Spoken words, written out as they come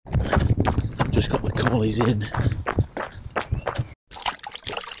Molly's in.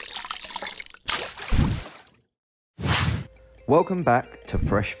 Welcome back to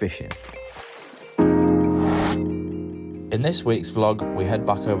Fresh Fishing. In this week's vlog, we head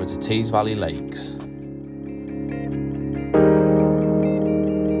back over to Tees Valley Lakes.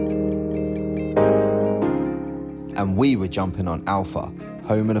 And we were jumping on Alpha,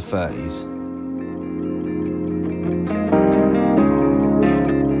 home of the 30s.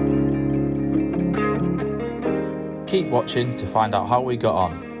 Keep watching to find out how we got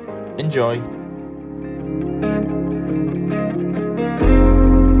on. Enjoy!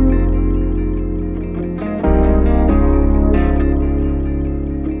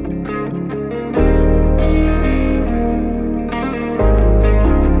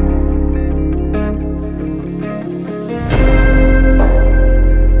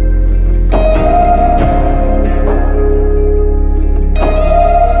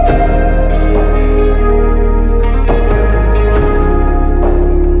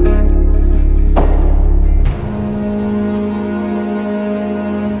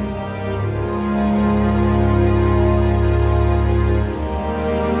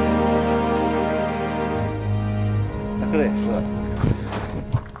 Look at this, look.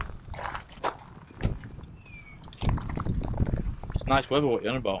 It's nice weather, what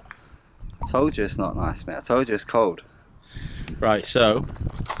you're on about? I told you it's not nice, mate. I told you it's cold. Right, so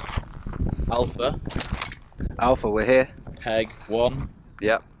Alpha, We're here. peg 1.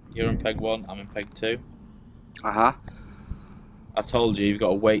 Yep. You're in peg 1, I'm in peg 2. Uh-huh. I've told you, you've got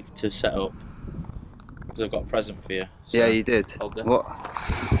to wait to set up because I've got a present for you. So Yeah, you did. hold this. What?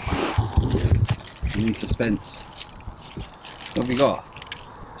 I'm in suspense. What have we got?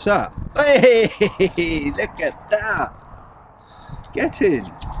 What's that? Hey! Look at that! Get in!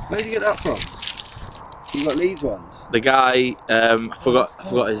 Where'd you get that from? You got these ones? The guy, I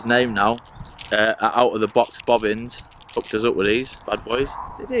forgot his name now, out of the box bobbins, hooked us up with these bad boys.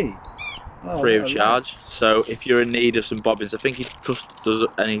 Did he? Oh, Free of what a charge. So if you're in need of some bobbins, I think he does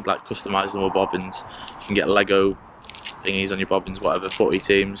any like customizable bobbins. You can get Lego thingies on your bobbins, whatever, footy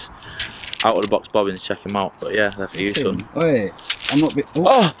teams. Out of the box bobbins, check him out. But yeah, there for you, son. Wait, I'm not being...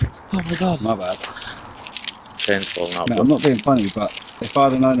 Oh my god. My bad. Chain's falling out. No, I'm not being funny, but if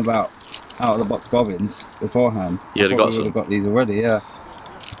I'd have known about out of the box bobbins beforehand, You'd have got some. Would have got these already, yeah.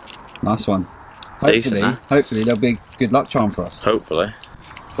 Nice one. Decent, Hopefully, hopefully they'll be good luck charm for us. Hopefully.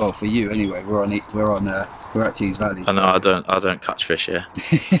 Well, for you anyway. We're at Tees Valley. I know, I don't catch fish here.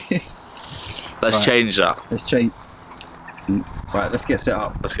 Let's Right. change that. Let's change. Right, let's get set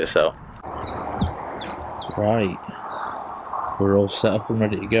up. Let's get set up. Right. We're all set up and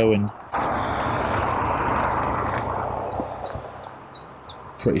ready to go, and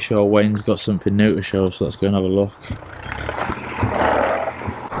pretty sure Wayne's got something new to show, so let's go and have a look.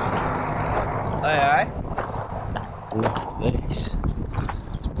 Aye, Look at this.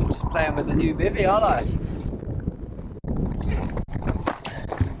 playing with the new bivvy, aren't I?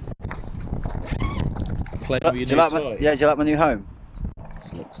 Playing with your Do you new like toy. do you like my new home?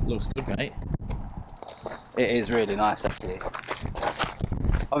 This looks good, mate. It is really nice, actually.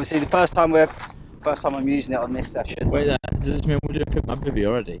 Obviously, the first time I'm using it on this session. Wait there, does this mean we're doing Pick My Bivvy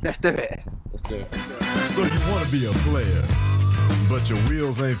already? Let's do it. Let's do it. So you want to be a player, but your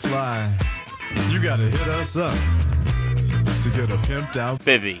wheels ain't flying. You gotta hit us up to get a pimped out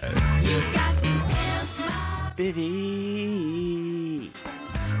Bivvy. You've got to pimp my Bivvy.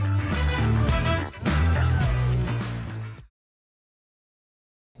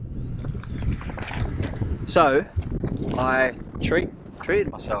 So, I treated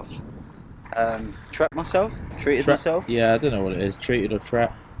myself. Treated myself. Yeah, I don't know what it is. Treated or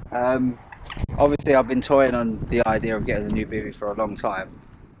trap. Obviously, I've been toying on the idea of getting a new bivvy for a long time,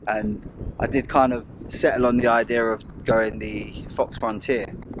 and I did kind of settle on the idea of going the Fox Frontier.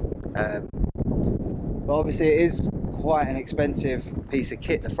 But obviously, it is quite an expensive piece of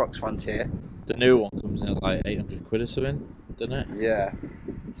kit, the Fox Frontier. The new one comes in at like 800 quid or something, doesn't it? Yeah.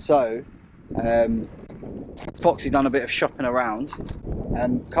 So, Foxy's done a bit of shopping around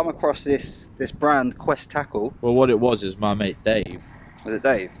and come across this brand, Quest Tackle. Well, what it was is my mate Dave. Was it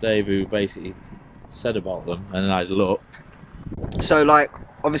Dave? Dave who basically said about them, and then I looked. So, like,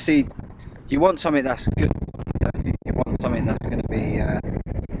 obviously, you want something that's good. You want something that's going to be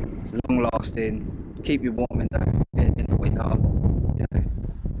long-lasting, keep you warm in the winter. You know,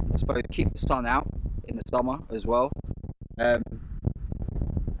 I suppose keep the sun out in the summer as well. And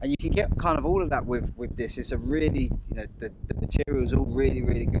you can get kind of all of that with this. It's a really, you know, the material is all really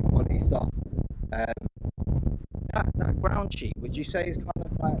good quality stuff. That ground sheet, would you say is kind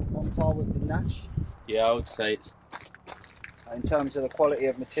of like on par with the Nash? Yeah, I would say it's in terms of the quality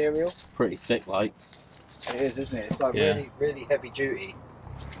of material. Pretty thick, like. It is, isn't it? It's like Yeah. really heavy duty.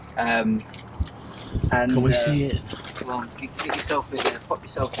 And Can we see it? Come on, get yourself in there, pop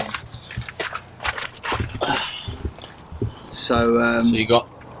yourself in. So So you got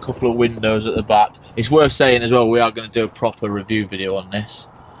a couple of windows at the back. It's worth saying as well, we are going to do a proper review video on this.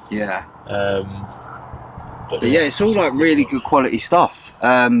 yeah. But Yeah, it's all like really good quality stuff,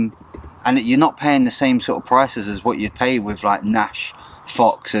 and you're not paying the same sort of prices as what you'd pay with like Nash,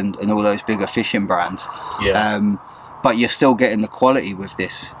 Fox, and all those bigger fishing brands. Yeah. But you're still getting the quality with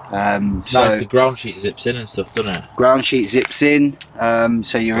this. It's nice. The ground sheet zips in and stuff, doesn't it? Ground sheet zips in,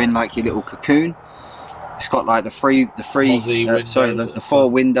 so you're in like your little cocoon. It's got like the Mozzie windows. the 4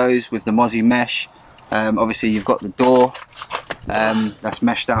 windows with the Mozzie mesh. Obviously you've got the door. That's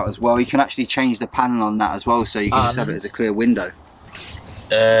meshed out as well. You can actually change the panel on that as well, so you can just have it as a clear window.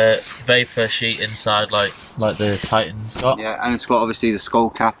 Vapor sheet inside, like the Titan's got. Yeah, and it's got obviously the skull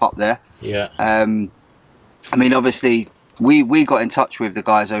cap up there. Yeah. I mean, obviously we got in touch with the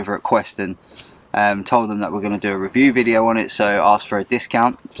guys over at Quest and told them that we're going to do a review video on it, so asked for a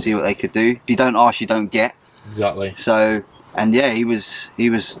discount, see what they could do. If you don't ask, you don't get. Exactly. So, and yeah, he was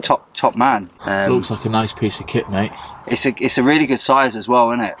top man. Looks like a nice piece of kit, mate. It's a really good size as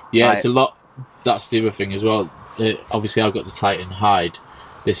well, isn't it? Yeah, like, it's a lot. That's the other thing as well. Obviously, I've got the Titan hide.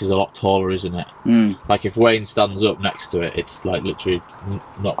 This is a lot taller, isn't it? Mm. Like if Wayne stands up next to it, it's like literally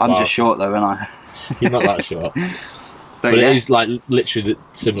not. I'm far. just short though, aren't I? You're not that short. But yeah. it is like literally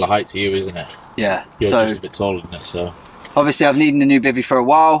similar height to you, isn't it? Yeah. You're so just a bit taller than it, so. obviously I've needed a new bivvy for a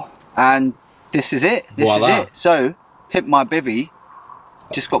while, and this is it. This Voila. is it. So, Pimp My Bivvy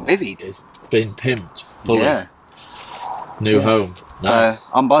just got bivvied. It's been pimped fully. Yeah. New home. Nice.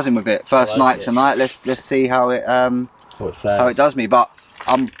 I'm buzzing with it. First I like night it. tonight. Let's see how it How it does me. But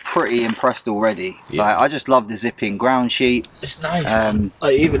I'm pretty impressed already. Yeah. Like I just love the zipping ground sheet. It's nice. Man.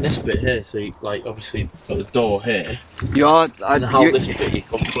 Like even this bit here, so you, like obviously got the door here, You are. and how this bit you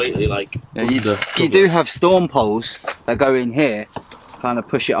completely like. You do have storm poles that go in here, kind of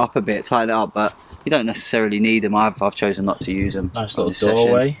push it up a bit, tighten it up, but you don't necessarily need them. I've chosen not to use them. Nice on little this session.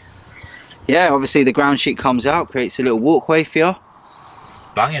 doorway. Yeah, obviously the ground sheet comes out, creates a little walkway for you.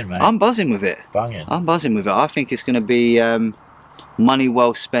 Banging, mate. I'm buzzing with it. Banging. I'm buzzing with it. I think it's going to be money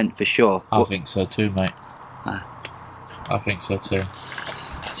well spent for sure. I think so too, mate. I think so too.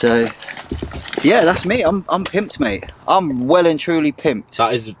 So, yeah, that's me. I'm pimped, mate. I'm well and truly pimped.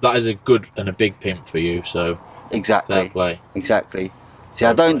 That is a good and a big pimp for you. So Exactly. fair play. Exactly. See,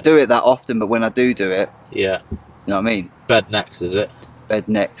 I don't do it that often, but when I do it, Yeah. you know what I mean? Bed next, is it? Bed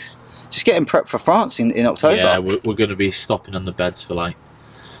next. Just getting prepped for France in October. Yeah, we're going to be stopping on the beds for like,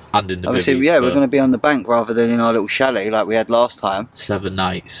 and in the Obviously, bivvies yeah, for we're going to be on the bank rather than in our little chalet like we had last time. 7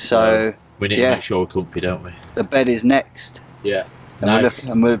 nights. So, we need yeah. to make sure we're comfy, don't we? The bed is next. Yeah. And Nice.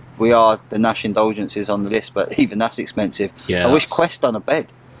 we are the Nash Indulgences on the list, but even that's expensive. Yeah, I wish that's- Quest done a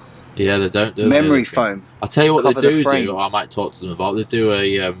bed. Yeah, they don't do Memory it. foam. I'll tell you what Cover they the frame. do. I might talk to them about. They do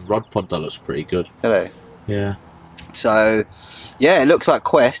a rod pod that looks pretty good. Hello. Yeah. So, yeah, it looks like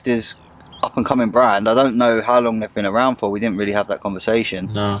Quest is up and coming brand. I don't know how long they've been around for. We didn't really have that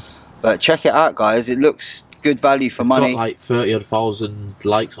conversation. No. But check it out, guys. It looks good value for money. Got like 30,000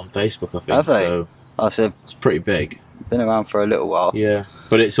 likes on Facebook, I think. Have they? So I said, it's pretty big. been around for a little while. Yeah.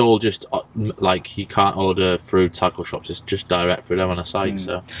 But it's all just like you can't order through tackle shops. It's just direct through them on a site.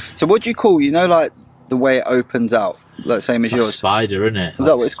 So So what do you call, you know, like the way it opens out, like same as it's like yours? spider, isn't it? Is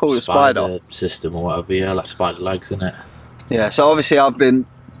that what it's called, a spider? System or whatever. Yeah, like spider legs, isn't it? Yeah. So obviously I've been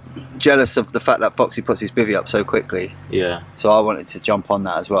jealous of the fact that Foxy puts his bivvy up so quickly. Yeah. So I wanted to jump on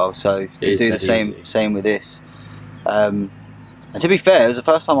that as well. So you is do the dead same easy. same with this. And to be fair, it was the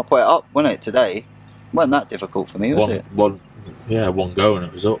first time I put it up, wasn't it? Today, it wasn't that difficult for me, was it? One go and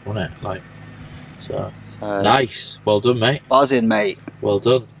it was up, wasn't it? Like, so So, nice. Well done, mate. buzzing, mate. Well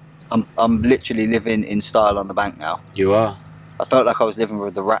done. I'm literally living in style on the bank now. You are. I felt like I was living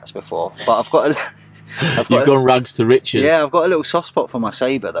with the rats before, but I've got You've gone rags to riches. yeah, I've got a little soft spot for my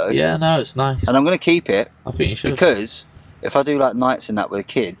Sabre though. Yeah, no, it's nice. And I'm going to keep it I think you should. because if I do like nights and that with the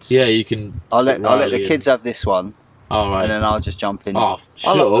kids, Yeah, you can. I'll let stick the Riley kids have this one, in. All right. and then I'll just jump in. Oh,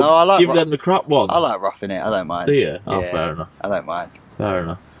 shut like- up. no, I like Give ru- them the crap one. I like roughing it. I don't mind. Do you? Oh, Yeah. fair enough. I don't mind. Fair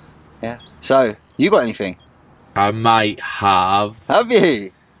enough. Yeah. So you got anything? I might have. Have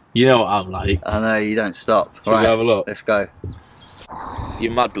you? You know what I'm like. I know you don't stop. Should we have a look? Let's go. You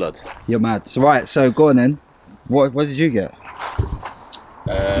mad blood. You're mad. So right. So go on then. What did you get?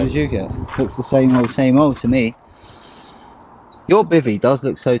 What did you get? Looks the same old to me. Your bivvy does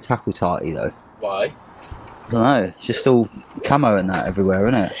look so tackle tarty though. Why? don't know. It's just all camo and that everywhere,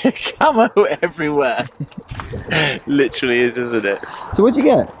 isn't it? Camo everywhere. Literally is, isn't it? So what'd you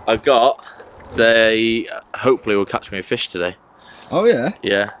get? I got. They hopefully will catch me a fish today. Oh yeah.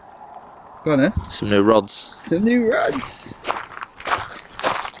 Yeah. Go on then. Some new rods. Some new rods.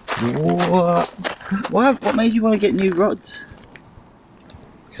 What made you want to get new rods?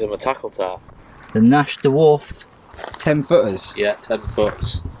 Because I'm a tackle tar. The Nash Dwarf 10 footers. Yeah, 10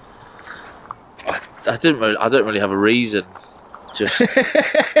 foots. I don't really have a reason. Just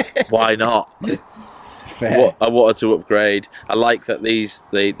why not? Fair. I wanted to upgrade. I like that these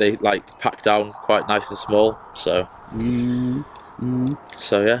they like pack down quite nice and small. So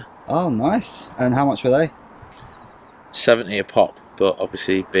so yeah. Oh, nice. And how much were they? 70 a pop, but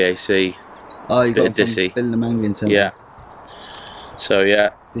obviously BAC. Oh, you Bit got of them Dissy. from Bill and Mangling Centre. Yeah. So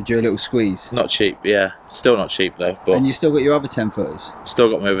yeah, Did you a little squeeze? not cheap. Yeah, still not cheap though. But And you still got your other 10 footers? still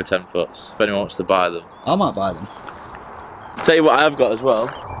got my over 10 foots. If anyone wants to buy them, I might buy them. tell you what I have got as well.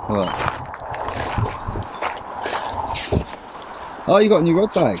 What? Oh, you got a new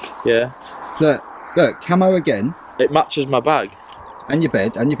rod bag. Yeah, Look, camo again, it matches my bag. and your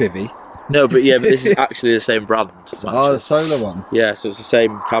bed, and your bivvy. No, but yeah, but this is actually the same brand. Oh, the solar one. Yeah, so it's the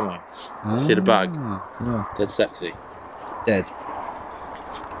same camo. See the bag? Yeah. Dead sexy. Dead.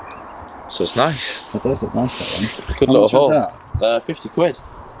 So it's nice. That does look nice, that one. Good How little much was haul. that? 50 quid.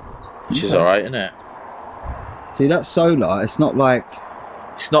 Which is Okay. alright, isn't it? See, that solar, it's not like...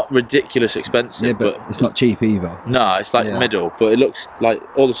 It's not ridiculous expensive, Yeah, but it's not cheap either. no, it's like Yeah. middle, but it looks like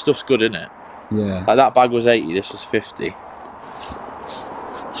all the stuff's good in it. Yeah. Like that bag was 80, this was 50.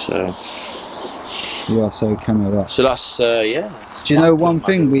 So You are so camoed up. So that's yeah. Do you know one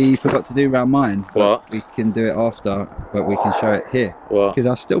thing we forgot to do around mine? What? We can do it after, but we can show it here. What? Because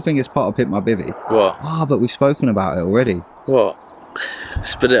I still think it's part of Pimp My Bivvy. What? Ah, but we've spoken about it already. What?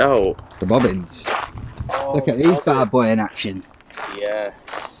 Spit it out. The bobbins. Look at these bad boy in action.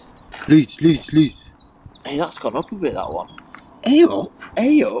 Yes. Loose. Hey, that's gone up a bit, that one. Hey up.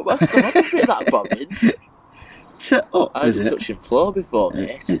 Hey, that's gone up a bit, that bobbin. To up, I is was it? touching floor before,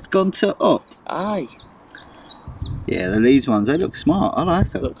 mate. It's gone to up. Aye. Yeah, the Leeds ones, they look smart. I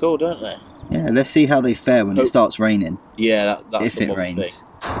like them. Look cool, don't they? Yeah, let's see how they fare when it starts raining. Yeah, that's If the it one rains.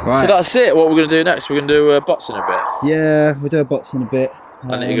 thing. Right. So that's it. What we're going to do next, we're going to do bots in a bit. Yeah, we'll do a box in a bit.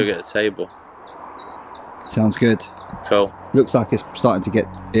 I need to go get a table. Sounds good. Cool. Looks like it's starting to get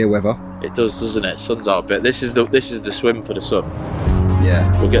ear weather. It does, doesn't it? Sun's out a bit. This is the swim for the sun.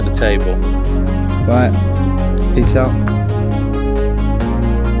 Yeah. We'll get the table. Right. Peace out.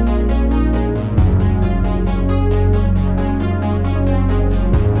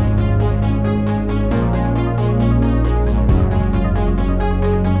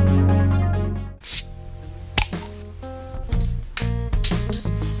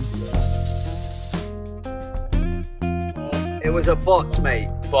 It was a bots, mate.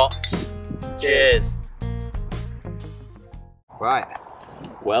 Bots. Cheers. Right.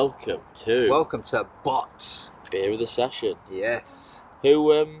 Welcome to Welcome to bots. Beer of the Session. Yes.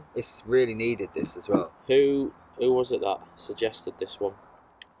 Who It's really needed this as well. who was it that suggested this one?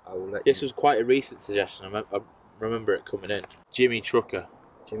 I will let This you. was quite a recent suggestion. I remember it coming in. Jimmy Trucker.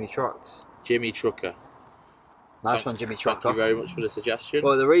 Jimmy Trucks. Jimmy Trucker. Nice one, Jimmy Thank you Trucker. very much for the suggestion.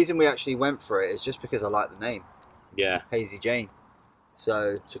 Well, the reason we actually went for it is just because I like the name, Yeah, Hazy Jane.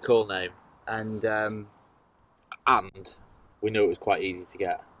 So, it's a cool name. and And we knew it was quite easy to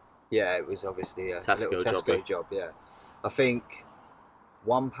get. yeah, it was obviously a Tesco little job, Tesco job. Yeah, I think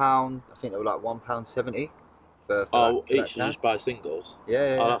 £1. I think they were like £1.70 for Oh, that each can. just buy singles.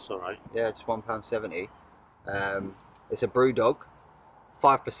 Yeah, Oh, that's alright. yeah, it's £1.70. It's a brew dog,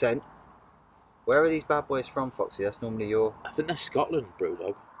 5%. Where are these bad boys from, Foxy? That's normally your. I think they're Scotland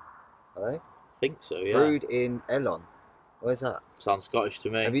Brewdog. Are they? I think so, yeah. Brewed in Elon. Where's that? Sounds Scottish to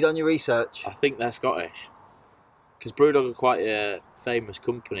me. Have you done your research? I think they're Scottish. Because Brewdog are quite a famous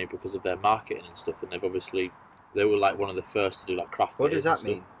company because of their marketing and stuff, and they were like one of the first to do like craft What beers does that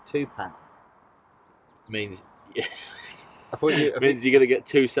and mean? £2. Means I thought you. means you're gonna get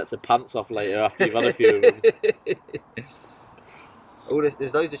 2 sets of pants off later after you've had a few of them. Oh,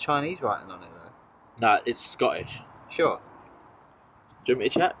 there's loads of Chinese writing on it though. Nah, it's Scottish. Sure. Do you want me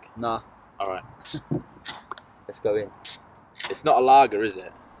to check? Nah. Alright. Let's go in. It's not a lager, is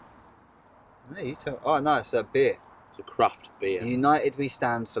it? No, you tell. Oh, no, it's a beer. It's a craft beer. United we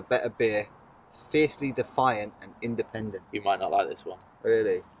stand for better beer, fiercely defiant and independent. You might not like this one.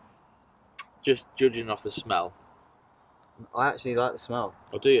 Really, Just judging off the smell. I actually like the smell.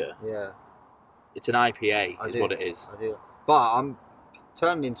 Oh, do you? Yeah, It's an IPA, I is do. what it is. I do. But I'm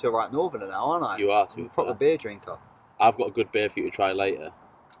turning into a right northerner now, aren't I? You are, to I'm be a proper fair. beer drinker. I've got a good beer for you to try later.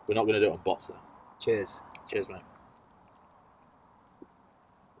 We're not going to do it on bots though. Cheers. Cheers, mate.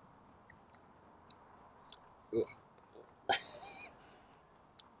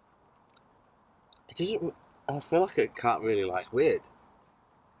 It doesn't. I feel like it can't really like. It's weird.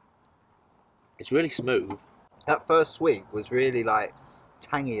 It's really smooth, That first swig was really like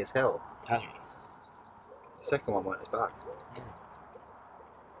tangy as hell. tangy. The second one went as bad.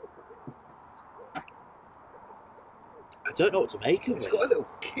 I don't know what to make of It's it. got a little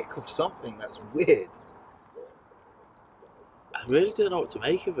kick of something that's weird. I really don't know what to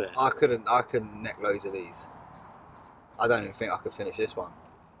make of it. I couldn't neck loads of these. I don't even think I could finish this one.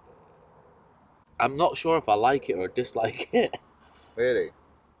 I'm not sure if I like it or dislike it. Really?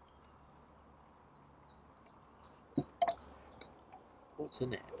 What's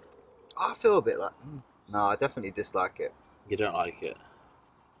in it? I feel a bit like... No, I definitely dislike it. You don't like it?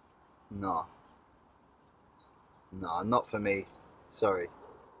 No. No, not for me. Sorry.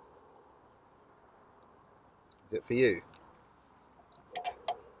 Is it for you?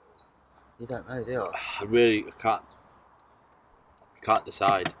 You don't know, do you? I can't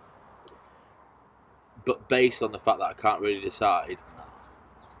decide. But based on the fact that I can't really decide,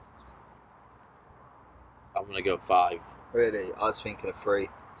 I'm gonna go 5. Really? I was thinking of 3.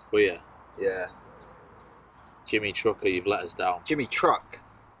 Were you? Yeah. Jimmy Trucker, you've let us down. Jimmy Truck.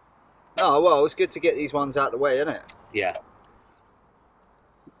 Oh, well, it's good to get these ones out of the way, isn't it? Yeah.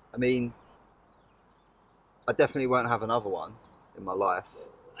 I mean, I definitely won't have another one in my life.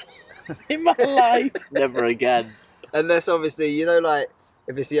 In my life, never again. Unless, obviously, you know, like,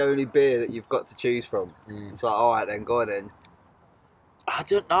 if it's the only beer that you've got to choose from. It's like, alright then, go on then. I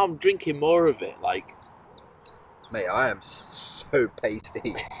don't know, I'm drinking more of it, like... Mate, I am so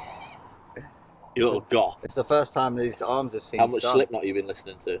pasty. You little goth. It's the first time these arms have seen How much sun. Slipknot you been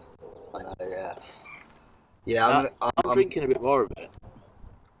listening to? I know, yeah. Yeah, I'm drinking a bit more of it.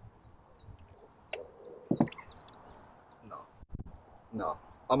 No.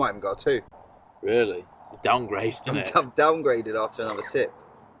 I might even go 2. Really? Downgrade, I'm isn't it? downgraded after another sip.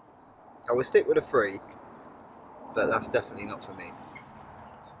 I will stick with a 3, but that's definitely not for me.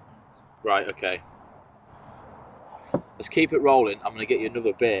 Right, okay. Let's keep it rolling. I'm going to get you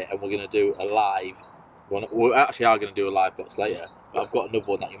another beer and we're going to do a live one. We actually are going to do a live box later, but I've got another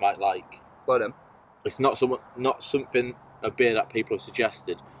one that you might like. Well then. It's not something, a beer that people have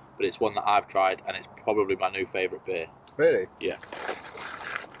suggested, but it's one that I've tried and it's probably my new favourite beer. Really? Yeah. Do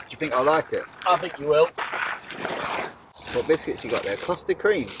you think I like it? I think you will. What biscuits you got there? Custard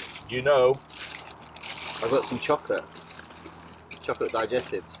creams. You know. I've got some chocolate. Chocolate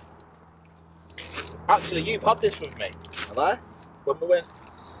digestives. Actually, you've had this with me. Have I? When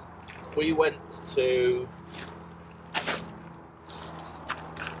we went to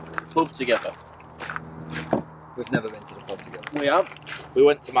pub together. We've never been to the pub together. We have. We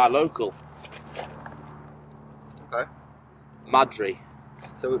went to my local, Okay. Madry.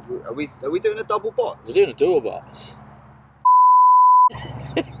 So are we doing a double box? We're doing a dual box.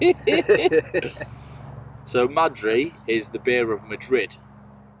 So Madry is the beer of Madrid.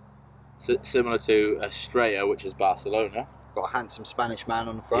 So, similar to Estrella, which is Barcelona. Got a handsome Spanish man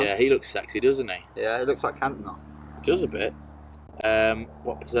on the front. Yeah, he looks sexy, doesn't he? Yeah, it looks like Cantona. Does a bit.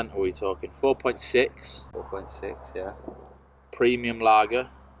 What percent are we talking? 4.6. 4.6, yeah. Premium lager.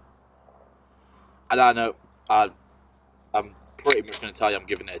 And I know, I'm pretty much going to tell you I'm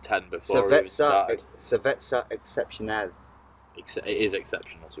giving it a 10 before we even started. Cerveza Excepcional. It is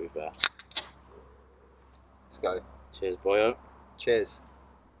exceptional, to be fair. Let's go. Cheers, boyo. Cheers.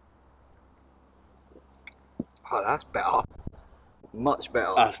 Oh, that's better. Much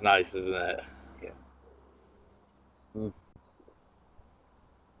better. That's nice, isn't it? Yeah. Mm.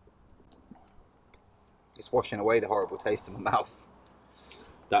 It's washing away the horrible taste in my mouth.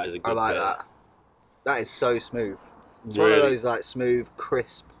 That is a good I like beer. that. That is so smooth. It's Really? one of those like smooth,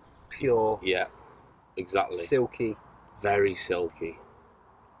 crisp, pure, Yeah, exactly. silky. Very silky.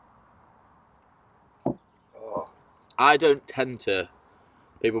 Oh, I don't tend to,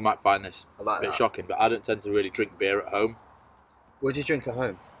 people might find this I like a bit that. shocking, but I don't tend to really drink beer at home. What do you drink at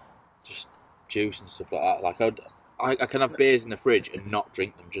home? Just juice and stuff like that. Like I can have beers in the fridge and not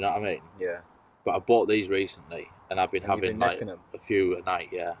drink them, do you know what I mean? Yeah. But I bought these recently and I've been And you've having been like necking them? a few a night,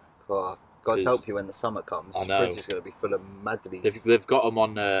 yeah. Oh, God 'Cause- help you when the summer comes. I The know. fridge is going to be full of maddies. They've got them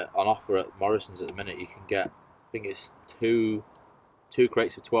on offer at Morrison's at the minute. You can get, I think it's two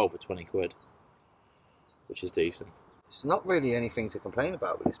crates of 12 for 20 quid, which is decent. It's not really anything to complain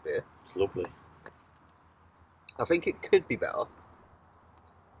about with this beer. It's lovely. I think it could be better,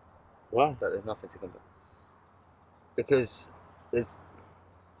 Wow. but there's nothing to complain. Because there's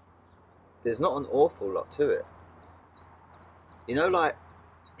not an awful lot to it. You know, like,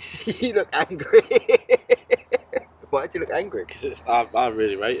 you look angry. Why do you look angry? Because I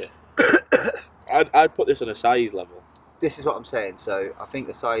really rate it. I'd put this on a size level. This is what I'm saying. So I think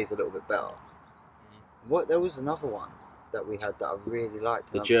the size is a little bit better. What? There was another one that we had that I really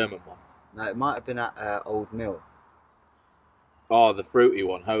liked. The German one. No, it might have been at Old Mill. Oh, the fruity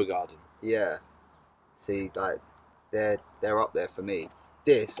one, Hogarden. Yeah. See, like they're up there for me.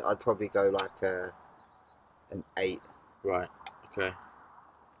 This I'd probably go like an 8. Right. Okay.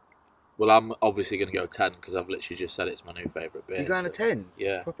 Well, I'm obviously going to go 10 because I've literally just said it's my new favourite beer. You're going so, to 10?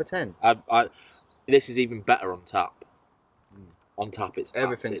 Yeah. Proper 10? This is even better on tap. On tap,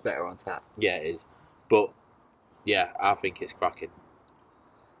 Everything's better on tap. Yeah, it is. But, yeah, I think it's cracking.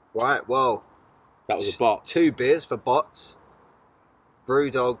 Right, well. That was a bot. 2 beers for bots.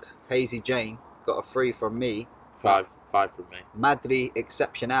 Brewdog Hazy Jane got a 3 from me. 5 from me. Madly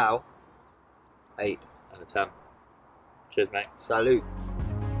Exceptional 8. And a 10. Cheers, mate. Salute.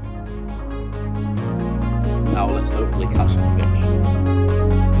 Now let's hopefully catch some fish.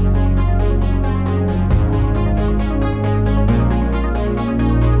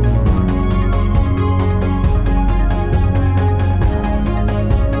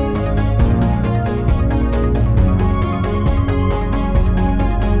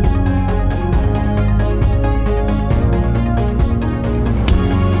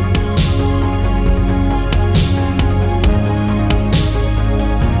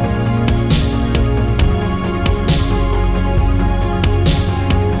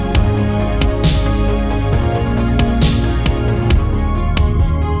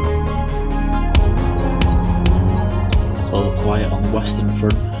 Western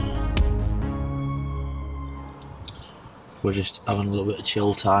front. We're just having a little bit of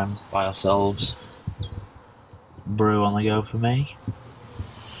chill time by ourselves. Brew on the go for me.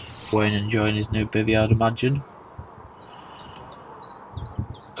 Wayne enjoying his new bivvy, I'd imagine.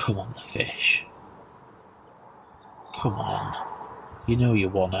 Come on, the fish. Come on. You know you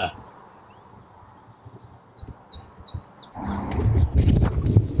wanna.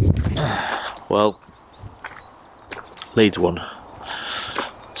 Well, Leeds won.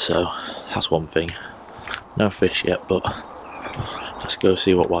 So, that's one thing. No fish yet, but let's go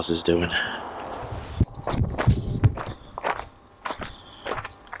see what Waz is doing.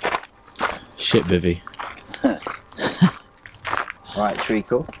 Shit, bivvy. Right,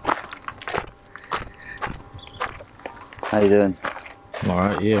 treacle. How you doing? I'm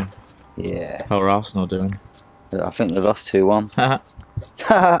alright, you? Yeah. How are Arsenal doing? I think they lost 2-1.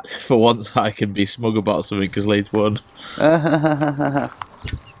 For once I can be smug about something because Leeds won.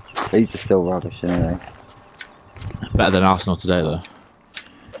 Leeds are still rubbish anyway. Better than Arsenal today though.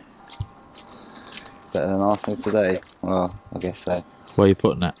 Better than Arsenal today? Well, I guess so. Where are you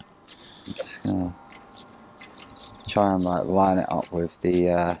putting it? I'm just gonna try and like line it up with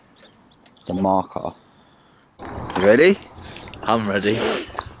the marker. You ready? I'm ready.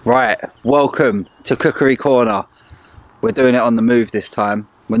 Right, welcome to Cookery Corner. We're doing it on the move this time.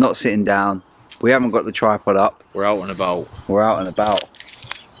 We're not sitting down. We haven't got the tripod up. We're out and about. We're out and about.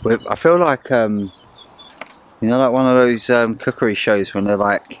 I feel like you know, like one of those cookery shows when they're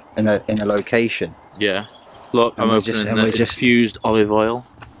like in a location. Yeah. Look, And I'm we're opening just- the infused olive oil.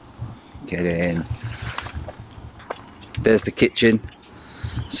 Get in. There's the kitchen.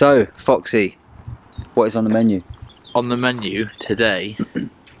 So, Foxy, what is on the menu? On the menu today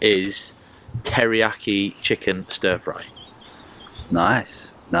is teriyaki chicken stir fry.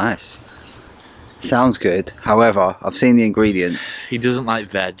 Nice, nice. Sounds good. However, I've seen the ingredients. He doesn't like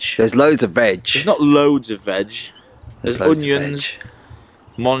veg. There's loads of veg. There's not loads of veg. There's loads of onions, veg.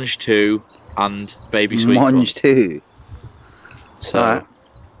 mange two, and baby sweet corn. Mange too. So, Alright,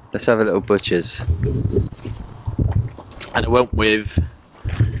 let's have a little butcher's. and it went with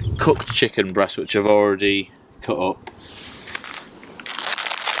cooked chicken breast, which I've already cut up.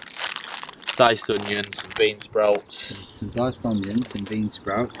 Diced onions, some bean sprouts. Some diced onions, some bean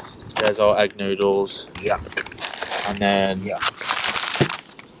sprouts. There's our egg noodles. Yeah. And then Yeah.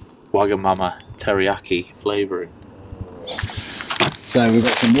 Wagamama teriyaki flavouring. So we've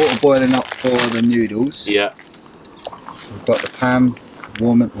got some water boiling up for the noodles. Yeah. We've got the pan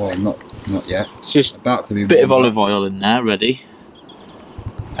warming. Well, not yet. It's just About to be. a bit of warmed olive oil in there, ready.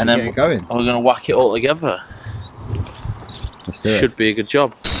 up. And So then get it going. we're going to whack it all together. Let's do it. Should be a good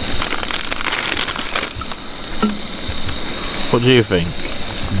job. What do you think?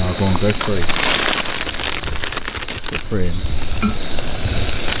 No, go on, go free. Go free in.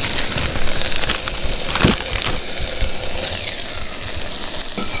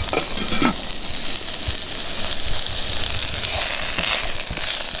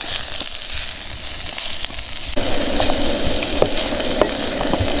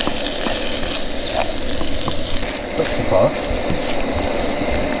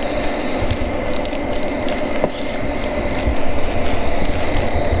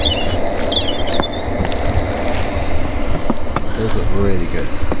 really good.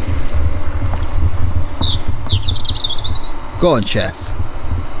 Go on, chef.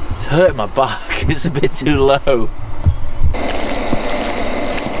 It's hurting my back. It's a bit too low.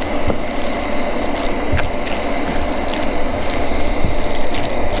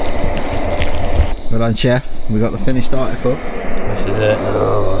 Well done, chef. We got the finished article. This is it.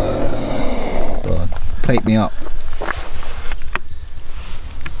 Go on, plate me up.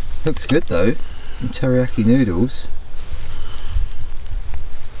 Looks good though. Some teriyaki noodles.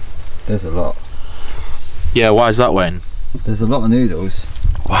 There's a lot. Yeah, why is that, Wayne? There's a lot of noodles.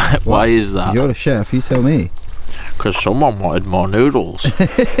 Why is that? You're the chef, you tell me. Because someone wanted more noodles.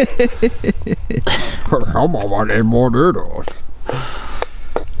 Someone wanted more noodles.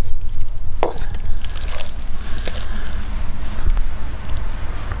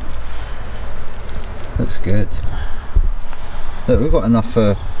 Looks good. Look, we've got enough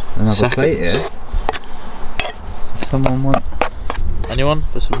for another plate here. Someone want? Anyone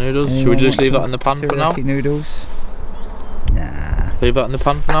for some noodles? Should we just leave that in the pan for now? Teriyaki noodles? Nah. Leave that in the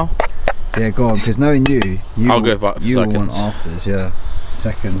pan for now? Yeah, go on, because knowing you I'll go back for you will want seconds. afters, yeah.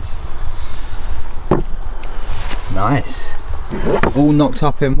 Seconds. Nice. All knocked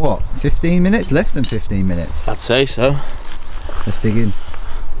up in what? 15 minutes? Less than 15 minutes. I'd say so. Let's dig in.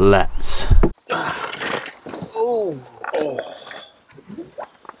 Let's.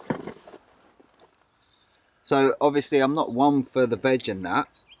 So obviously I'm not one for the veg and that.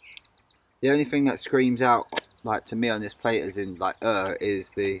 The only thing that screams out like to me on this plate as in like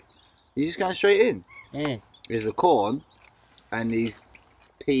is the, you just going straight in. Is the corn and these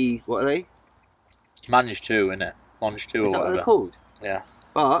pea, what are they? Manage 2, innit? Manage 2 or Is that what whatever. they're called? Yeah.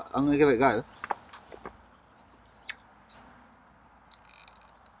 But I'm going to give it a go.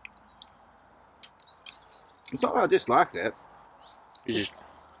 It's not that I dislike it. You just.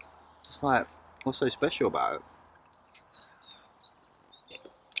 It's like, what's so special about it?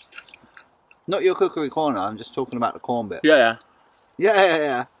 Not your cookery corner, I'm just talking about the corn bit. Yeah.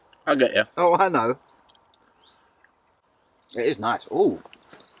 Yeah. I get you. Oh, I know. It is nice. Oh,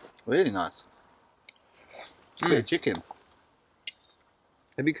 really nice. A bit of chicken.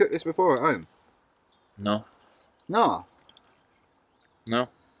 Have you cooked this before at home? No. No. No.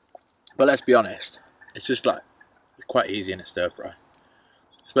 But let's be honest. It's just like, it's quite easy in a stir fry.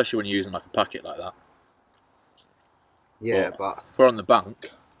 Especially when you're using like a packet like that. Yeah, but If we're on the bank,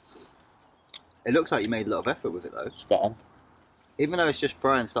 it looks like you made a lot of effort with it though. spot on. Even though it's just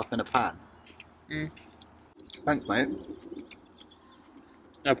frying stuff in a pan. Thanks, mate.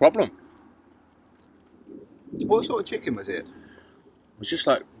 No problem. What sort of chicken was it? It was just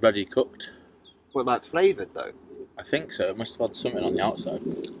like ready cooked. What, like flavoured though? I think so. It must have had something on the outside.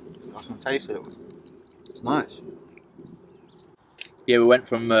 I can taste it. It's nice. Yeah, we went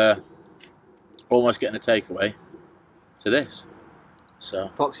from almost getting a takeaway to this. So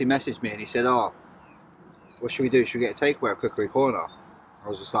Foxy messaged me and he said, "Oh, what should we do? Should we get a takeaway at Cookery Corner?" I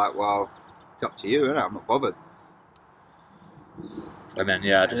was just like, "Well, it's up to you, innit? I'm not bothered." and then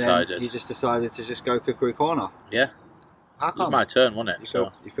yeah, I And then decided. you just decided to just go Cookery Corner. Yeah, How it was come? my turn, wasn't it?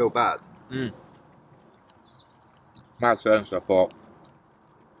 So You feel bad? my turn. So I thought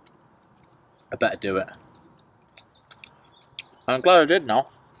I better do it. And I'm glad I did now.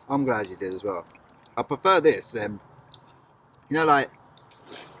 I'm glad you did as well. I prefer this than, you know, like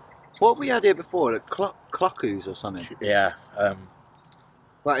what we had here before, the cluckoos or something. Yeah.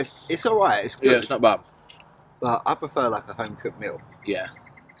 Like it's all right, it's good, Yeah, it's not bad. but I prefer like a home cooked meal. Yeah.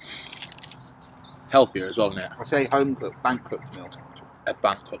 Healthier as well, isn't it? I say home cooked, bank cooked meal. A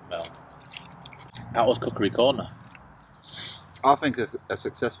bank cooked meal. That was Cookery Corner. I think a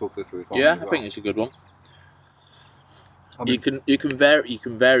successful Cookery Corner. Yeah, as I well. think it's a good one. I mean, You can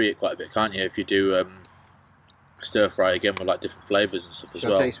vary it quite a bit, can't you? If you do stir fry again with like different flavours and stuff as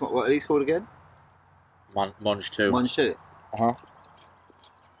shall I well. taste what are these called again? Monge too. One shoot. Uh-huh.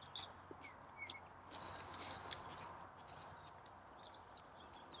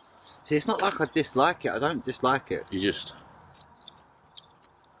 See, it's not like I dislike it. I don't dislike it. You just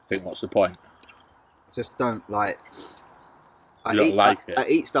think, what's the point? I just don't like. You don't like it. I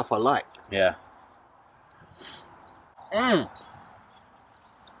eat stuff I like. Yeah.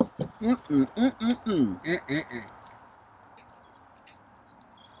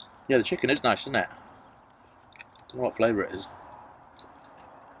 Yeah, the chicken is nice, isn't it? Don't know what flavour it is.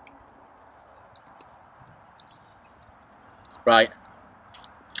 Right.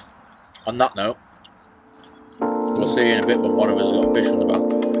 On that note, we'll see you in a bit when one of us has got a fish on the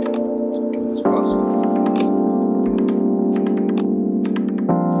back. Fingers crossed.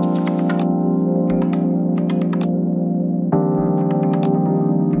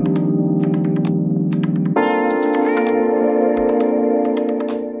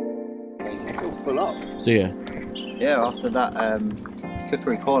 Do you? Yeah, after that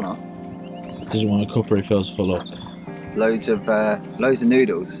cookery corner, Doesn't want a cuppa, he feels full up. loads of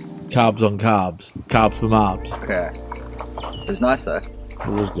noodles. Carbs on carbs. Carbs for marbs. Yeah, it was nice though. It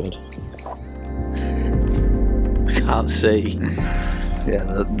was good. I can't see. Yeah,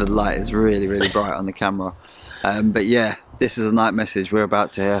 the light is really, really bright on the camera. But yeah, this is a night message. We're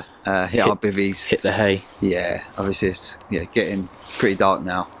about to hit our bivvies. Hit the hay. Yeah, obviously it's getting pretty dark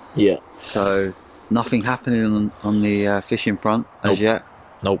now. Yeah. So nothing happening on the fishing front as yet.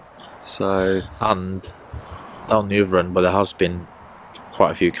 Nope. So And down the other end, but there has been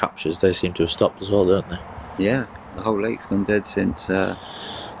quite a few captures. They seem to have stopped as well, don't they? yeah, the whole lake's gone dead since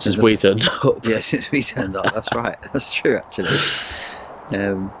we turned up. Yeah, since we turned up. That's right. That's true, actually.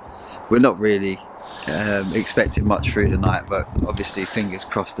 We're not really expecting much through the night, but obviously fingers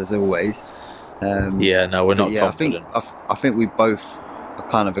crossed as always. Yeah, no, we're not confident. I think we both are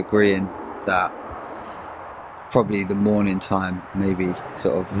kind of agreeing that probably the morning time, maybe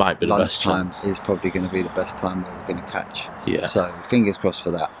sort of might be the best lunchtime, chance. is probably going to be the best time that we're going to catch. Yeah. So fingers crossed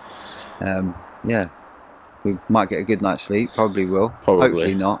for that. Yeah, we might get a good night's sleep. Probably will. Probably.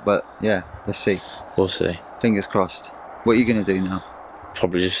 Hopefully not, but yeah, let's see. We'll see. Fingers crossed. What are you going to do now?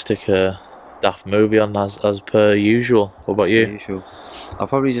 Probably just stick a daft movie on as per usual. What about As you? usual. I'll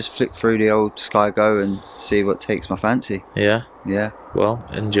probably just flick through the old Sky Go and see what takes my fancy. Yeah. Yeah, Well,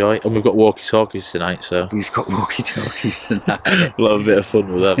 enjoy. And we've got walkie-talkies tonight, so we've got walkie-talkies tonight. we'll have a bit of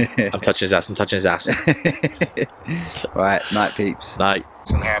fun with them. I'm touching his ass. I'm touching his ass. Right, night peeps. Night.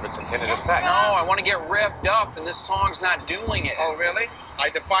 Some habits and tentative fact. No, I want to get revved up, and this song's not doing it. Oh, really? I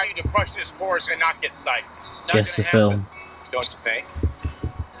defy you to crush this course and not get psyched. Not Guess the gonna film. happen, don't you think?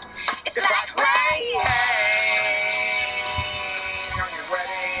 It's like rain. On your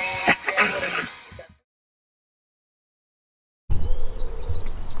wedding.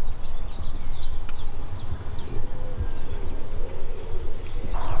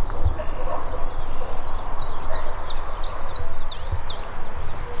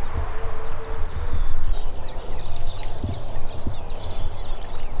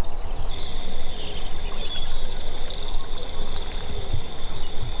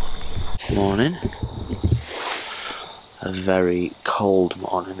 Morning. A very cold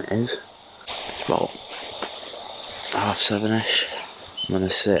morning it is. It's about 7:30ish. I'm gonna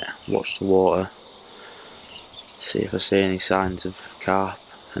sit, watch the water, see if I see any signs of carp,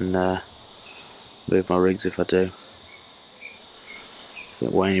 and move my rigs if I do. I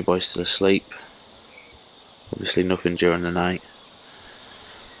think Wayne boy's still asleep. Obviously nothing during the night,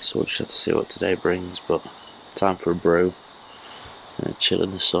 so we'll just have to see what today brings. But time for a brew and a chill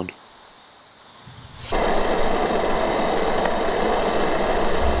in the sun.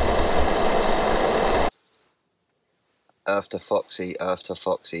 Earth to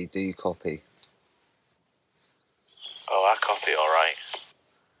Foxy, do you copy? Oh, I copy alright.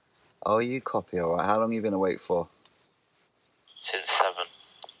 Oh, you copy, alright. How long have you been awake for? Since 7.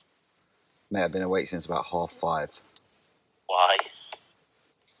 Mate, I've been awake since about 5:30. Why?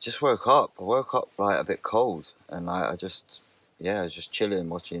 Just woke up. I woke up like a bit cold, and like I was just chilling,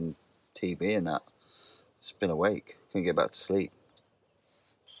 watching TV and that. Just been awake. Couldn't get back to sleep.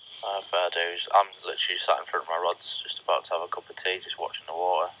 Fair dues. I'm literally sat in front of my rods, just about to have a cup of tea, just watching the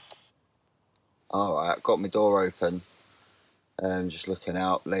water. Alright, got my door open. Just looking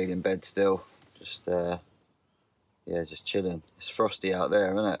out, laid in bed still. Just just chilling. It's frosty out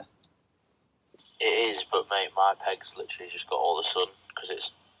there, isn't it? It is, but mate, my peg's literally just got all the sun, because it's,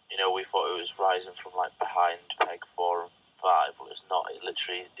 we thought it was rising from like behind peg 4 and 5, but it's not.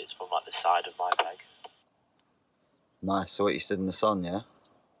 It's from like the side of my peg. Nice. So what, you stood in the sun, yeah?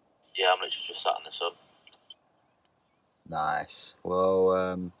 Yeah, I'm literally just sat in the sun. Nice.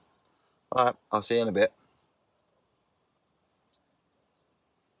 Well, alright, I'll see you in a bit.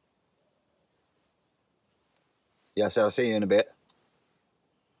 Yeah, so I'll see you in a bit.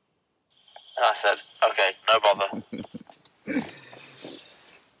 And I said, okay, no bother.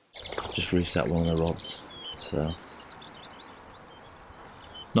 Just reset one of the rods, so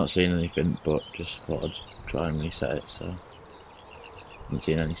not seeing anything, but just thought I'd try and reset it, so haven't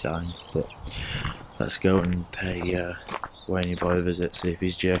seen any signs. But let's go and pay Wayne boy a visit, see if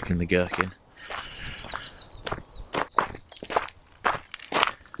he's jerking the gherkin.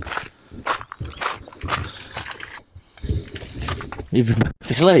 You've been back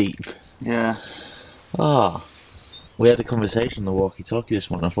to sleep? Yeah. Oh, we had a conversation on the walkie-talkie this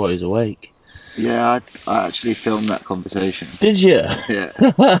morning. I thought he was awake. Yeah, I actually filmed that conversation. Did you? Yeah.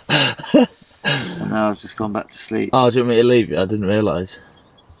 And now I've just gone back to sleep. Oh, do you want me to leave you? I didn't realise.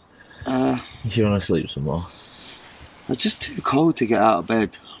 If you want to sleep some more. I'm just too cold to get out of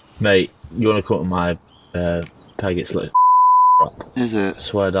bed. Mate, you want to come to my Peg, it's like Is it?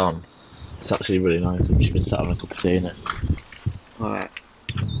 swear down. It's actually really nice. I've just been sat having a cup of tea in it. Alright.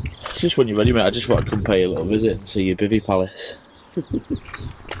 It's just when you're ready, mate. I just thought I'd come pay you a little visit and see your bivvy palace.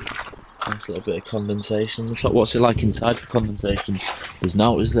 Nice little bit of condensation. What's it like inside for condensation? There's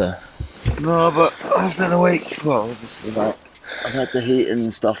no, is there? No, but I've been awake. Well, obviously, like, I've had the heating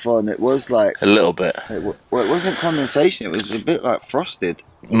and stuff on. It was like A little bit. it wasn't condensation. It was a bit like frosted.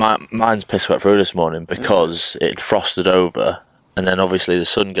 Mine's piss wet through this morning because it frosted over, and then obviously the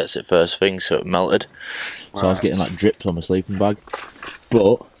sun gets it first thing, so it melted. So I was getting like drips on my sleeping bag.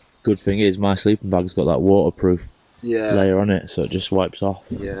 But good thing is my sleeping bag's got that waterproof layer on it, so it just wipes off.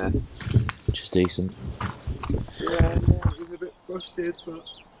 Yeah. Which is decent. Yeah, it was a bit frosted, but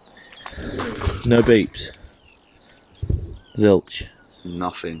No beeps. Zilch.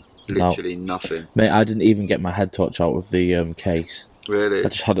 nothing. Literally nothing. Mate, I didn't even get my head torch out of the case. Really? I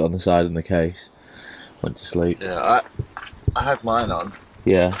just had it on the side in the case. Went to sleep. Yeah, I had mine on,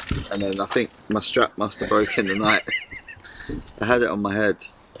 Yeah. and then I think my strap must have broken the night. I had it on my head.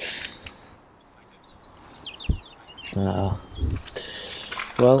 Well,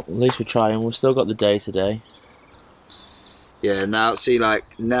 at least we're trying. We've still got the day today. Yeah, now see,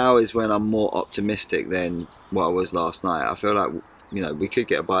 like, now is when I'm more optimistic than what I was last night. I feel like, you know, we could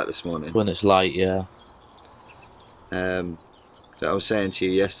get a bite this morning. When it's light, yeah. So I was saying to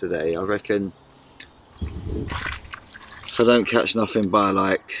you yesterday, I reckon if I don't catch nothing by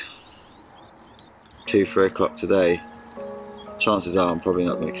like 2-3 o'clock today, chances are I'm probably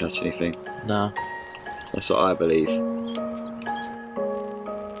not going to catch anything. No. That's what I believe.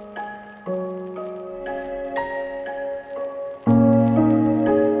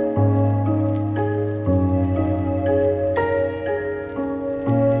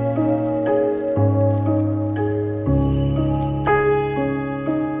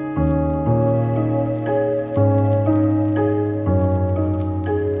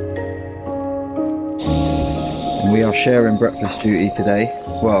 We are sharing breakfast duty today.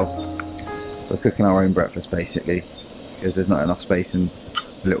 Well, we're cooking our own breakfast basically, because there's not enough space in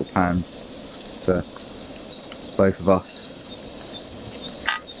the little pans for both of us.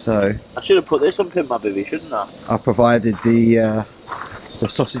 So I should have put this on Pin My Bivvy, shouldn't I? I provided the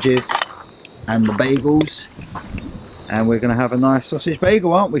sausages and the bagels, and we're going to have a nice sausage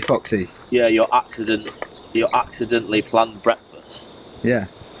bagel, aren't we, Foxy? Yeah, your accidentally planned breakfast. Yeah,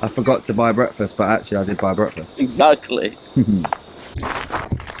 I forgot to buy breakfast, but actually I did buy breakfast. Exactly.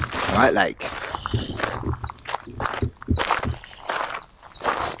 Right, like.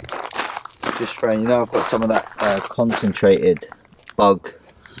 Just trying, you know, I've got some of that concentrated bug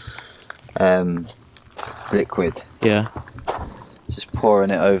liquid. Yeah. Just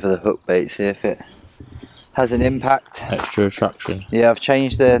pouring it over the hook bait, see if it has an impact. Extra attraction. Yeah, I've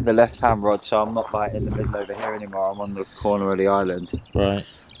changed the left hand rod, so I'm not like in the middle over here anymore. I'm on the corner of the island. Right.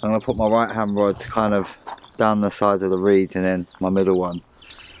 I'm going to put my right hand rod kind of down the side of the reed, and then my middle one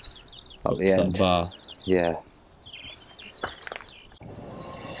up the end. That bar. Yeah.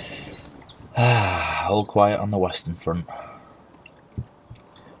 All quiet on the western front.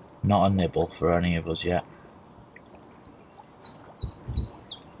 Not a nibble for any of us yet.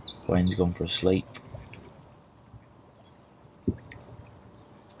 Wayne's gone for a sleep.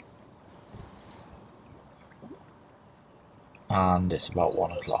 And it's about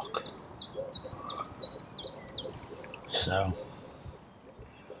 1 o'clock. So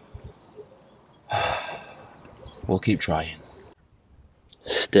we'll keep trying.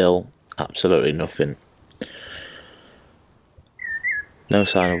 Still absolutely nothing. No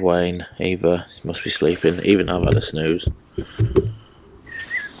sign of Wayne either. He must be sleeping. Even I've had a snooze.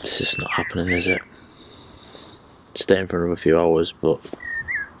 It's just not happening, is it? Staying for another few hours, but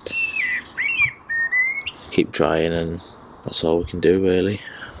keep trying, and that's all we can do, really.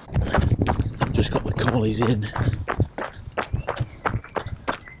 I've just got the collies in.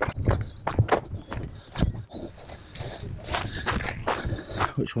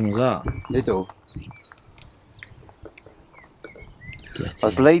 Which one was that? Little. Get I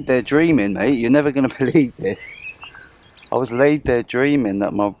was in. laid there dreaming, mate. You're never going to believe this. I was laid there dreaming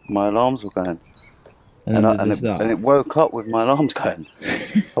that my alarms were going. And And it woke up with my alarms going.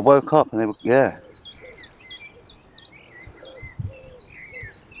 I woke up and they were, yeah.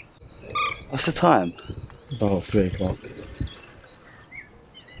 What's the time? About 3 o'clock.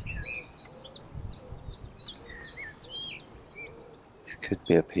 This could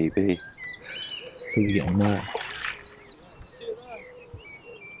be a PB. Could be getting more.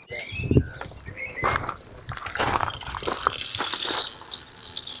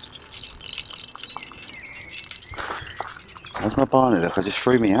 Where's my Barney? Look, I just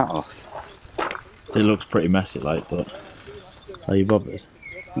threw me out. It looks pretty messy, like, but are you bothered?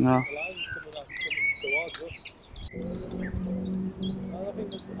 No.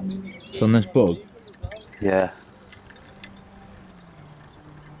 It's on this bug. Yeah.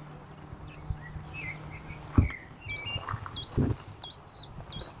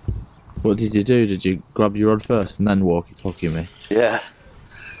 What did you do? Did you grab your rod first and then walkie-talkie me? Yeah.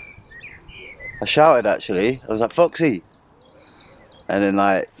 I shouted actually. I was like, Foxy! And then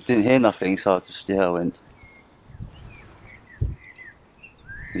like, didn't hear nothing, so I just, I went.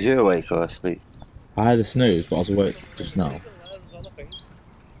 Was you awake or asleep? I had a snooze, but I was awake just now.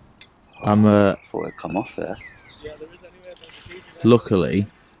 I thought it'd come off there. Luckily,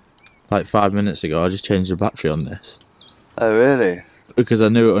 like 5 minutes ago, I just changed the battery on this. Oh really? Because I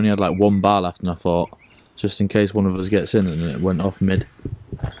knew it only had like 1 bar left, and I thought, just in case one of us gets in, and it went off mid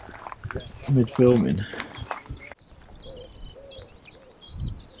filming.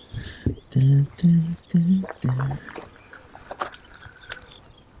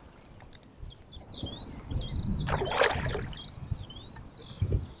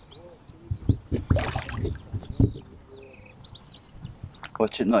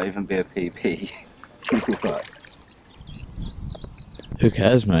 Watch it not even be a PP. Right. Who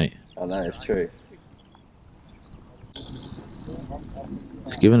cares, mate? I know, it's true.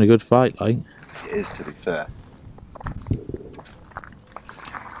 It's giving a good fight, like. It is, to be fair.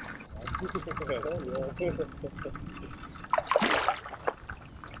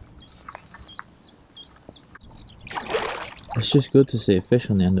 It's just good to see a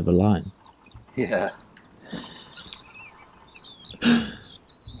fish on the end of a line. Yeah.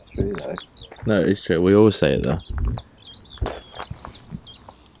 True though. No, it's true. We always say it though.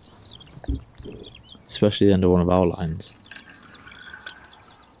 Especially the end of one of our lines.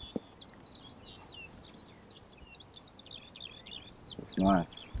 It's nice.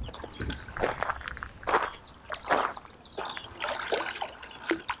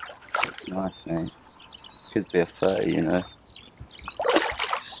 It's nice, mate. Could be a 30, you know.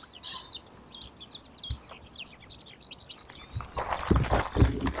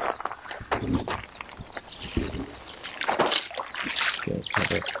 Let's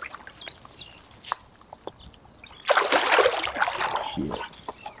have it. Shit.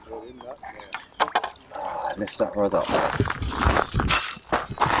 Lift that rod up.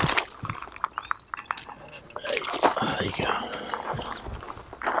 There you go.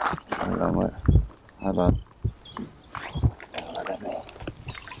 Hold on, wait. Hold on. Let me.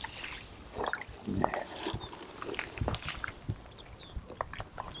 Yeah.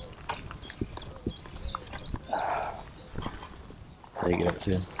 There you go, it's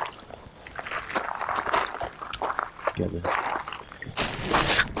in. Get it.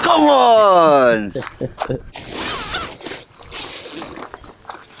 Come on!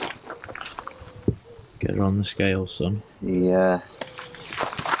 Get her on the scale, son. Yeah,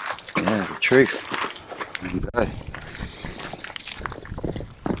 the truth. There you go.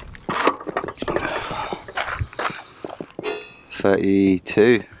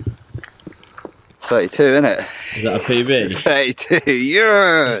 $32. It's 32, isn't it? Is that a PB? It's 32.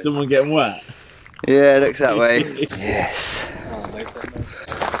 Yeah. Is someone getting wet? Yeah, it looks that way. Yes.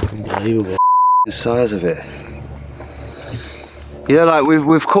 Unbelievable. The size of it. You know, like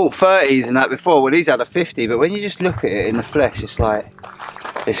we've caught 30s and that before. Well, he's had a 50, but when you just look at it in the flesh, it's like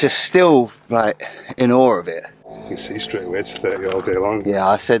it's just still like in awe of it. You can see straight away it's 30 all day long. Yeah,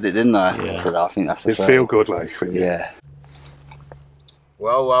 I said it, didn't I? Yeah. I said I think that's a They 30. feel good, like when you. Yeah.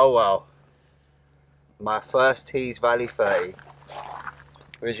 Well, well, well. My first Tees Valley 30.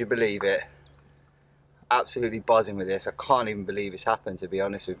 Would you believe it? Absolutely buzzing with this. I can't even believe it's happened, to be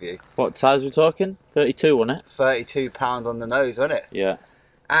honest with you. What size we talking? 32, wasn't it? £32 on the nose, wasn't it? Yeah.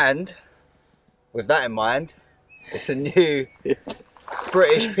 And with that in mind, it's a new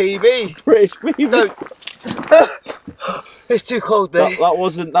British PB. British PB. No. It's too cold, mate. That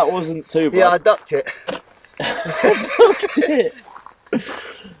wasn't too bad. Yeah, I ducked it. Ducked it.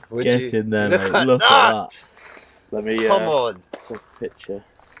 Would Get you? in there, Look mate. at Look that. at that. Let me Come on. take a picture.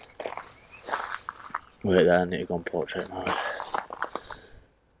 Wait there, I need to go on portrait mode.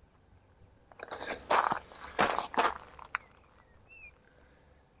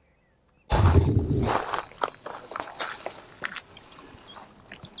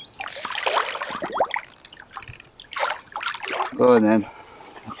 Go on then.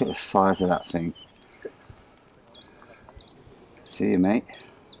 Look at the size of that thing. See you, mate.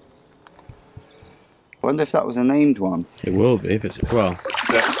 I wonder if that was a named one. It will be if it's well.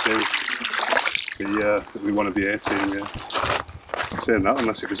 32. We want to be 18, yeah. Saying that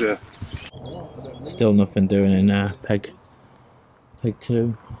unless it was a. Still nothing doing in peg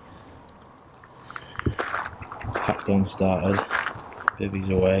 2. packed on started. Bivvy's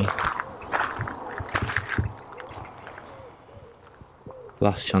away.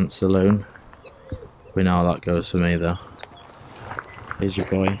 Last chance saloon. We know how that goes for me though. Here's your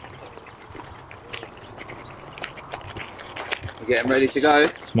boy. We're getting ready to go.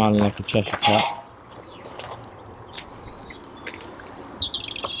 Smiling like a Cheshire cat.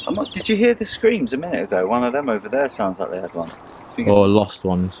 Did you hear the screams a minute ago? One of them over there sounds like they had one. Or lost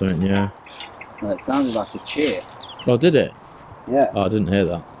one or something, yeah. No, it sounded like a cheer. Oh, did it? Yeah. Oh, I didn't hear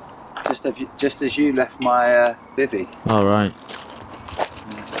that. Just as you left my bivvy. All right.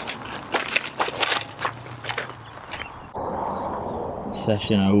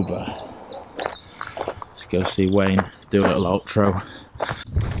 Session over. Let's go see Wayne do a little outro.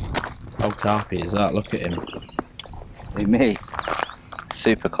 How carpy is that? Look at him. Who, me?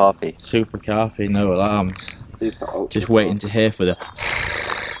 Super carpy. Super carpy, no alarms. Just waiting to hear for the.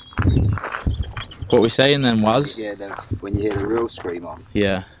 What we saying then was? Yeah, when you hear the real screamer.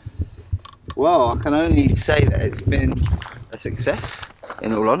 Yeah. Well, I can only say that it's been a success,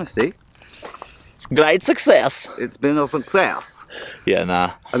 in all honesty. Great success. It's been a success. Yeah,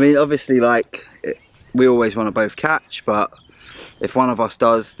 nah. I mean, obviously, like, we always want to both catch, but if one of us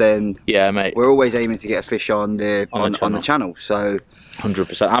does, then yeah, mate, we're always aiming to get a fish on the channel. So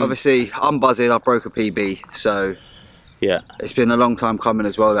 100%. Obviously, I'm buzzing. I broke a PB, so yeah, it's been a long time coming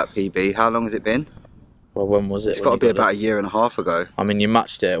as well. That PB. How long has it been? Well, when was it? It's got to be about a year and a half ago. I mean, you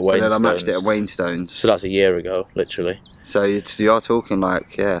matched it at Waynestones. Then I matched it at Waynestones. So that's a year ago, literally. So you are talking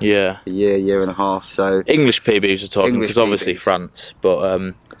like, yeah, a year and a half. So English PBs are talking, because obviously France.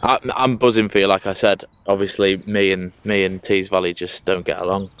 But I'm buzzing for you, like I said. Obviously, me and Tees Valley just don't get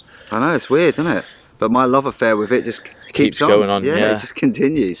along. I know, it's weird, isn't it? But my love affair with it just keeps going on. Yeah, it just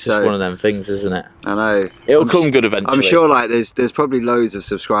continues. It's just one of them things, isn't it? I know. It'll come good eventually. I'm sure, like, there's probably loads of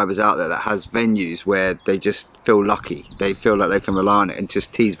subscribers out there that has venues where they just feel lucky. They feel like they can rely on it, and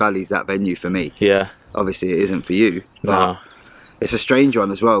just Tees Valley's that venue for me. Yeah. Obviously, it isn't for you. But no. It's a strange one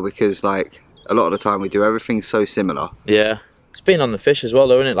as well, because, like, a lot of the time we do everything so similar. Yeah. It's been on the fish as well,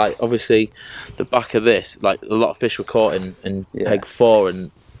 though, isn't it? Like, obviously, the back of this, like, a lot of fish were caught in peg 4, and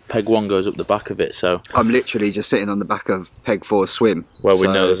peg 1 goes up the back of it, so I'm literally just sitting on the back of peg 4 swim. Well, we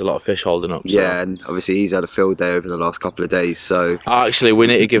know there's a lot of fish holding up. So. Yeah, and obviously he's had a field day over the last couple of days, so... Actually, we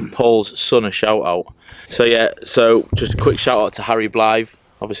need to give Paul's son a shout out. So yeah, so just a quick shout out to Harry Blythe.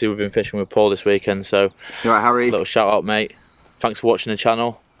 Obviously we've been fishing with Paul this weekend, so... You right, Harry? Little shout out, mate. Thanks for watching the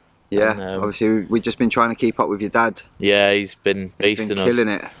channel. Yeah, and, obviously we've just been trying to keep up with your dad. Yeah, he's been beasting us. He's been killing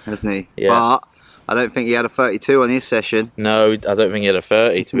it, hasn't he? Yeah. But I don't think he had a 32 on his session. No, I don't think he had a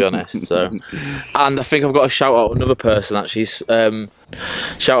 30, to be honest. So, and I think I've got to shout out another person actually.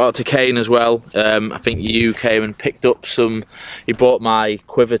 Shout out to Kane as well. I think you came and picked up some. He bought my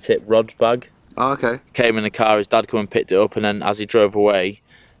quiver tip rod bag. Oh, okay. Came in the car. His dad came and picked it up, and then as he drove away,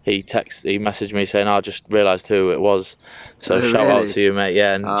 he messaged me saying, "I just realised who it was." So shout out to you, mate.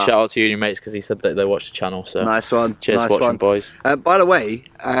 Yeah, and shout out to you and your mates, because he said that they watched the channel. So nice one. Cheers for watching, boys. By the way,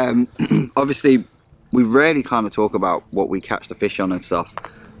 obviously we rarely kind of talk about what we catch the fish on and stuff.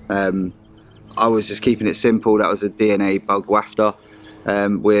 I was just keeping it simple. That was a DNA bug wafter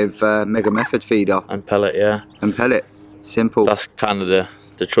with Mega Method feeder and pellet. Yeah, and pellet. Simple. That's kind of the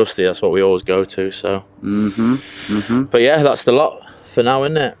trusty. That's what we always go to. So. But yeah, that's the lot. For now,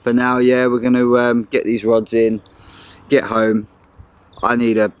 isn't it? For now, yeah, we're going to get these rods in, get home. I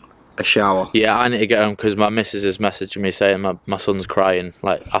need a shower. Yeah, I need to get home because my missus is messaging me saying my son's crying,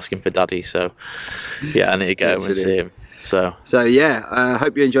 like asking for daddy. So, yeah, I need to get home and see him. So yeah, I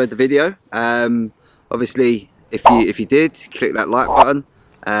hope you enjoyed the video. Obviously, if you did, click that like button.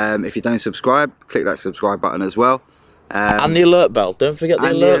 If you don't subscribe, click that subscribe button as well. And the alert bell. Don't forget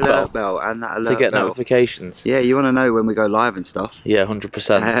the alert bell. And that alert to get bell. Notifications. Yeah, you want to know when we go live and stuff. Yeah,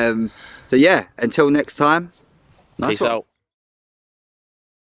 100%. So yeah, until next time. Peace out.